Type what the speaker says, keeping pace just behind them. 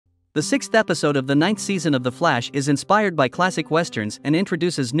The sixth episode of the ninth season of The Flash is inspired by classic westerns and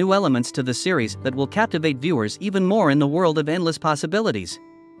introduces new elements to the series that will captivate viewers even more in the world of endless possibilities.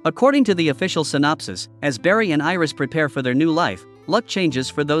 According to the official synopsis, as Barry and Iris prepare for their new life, luck changes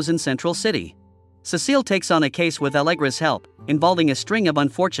for those in Central City. Cecile takes on a case with Allegra's help, involving a string of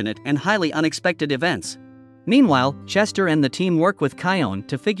unfortunate and highly unexpected events. Meanwhile, Chester and the team work with Kyone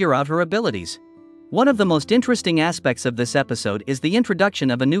to figure out her abilities. One of the most interesting aspects of this episode is the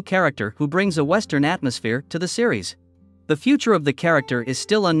introduction of a new character who brings a Western atmosphere to the series. The future of the character is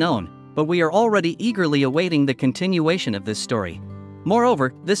still unknown, but we are already eagerly awaiting the continuation of this story.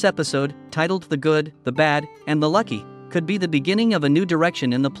 Moreover, this episode, titled The Good, the Bad, and the Lucky, could be the beginning of a new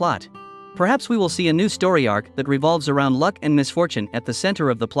direction in the plot. Perhaps we will see a new story arc that revolves around luck and misfortune at the center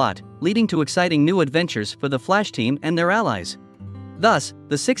of the plot, leading to exciting new adventures for the Flash team and their allies. Thus,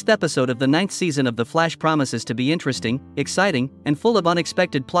 the sixth episode of the ninth season of The Flash promises to be interesting, exciting, and full of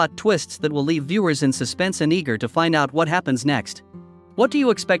unexpected plot twists that will leave viewers in suspense and eager to find out what happens next. What do you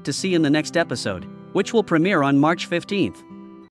expect to see in the next episode, which will premiere on March 15th?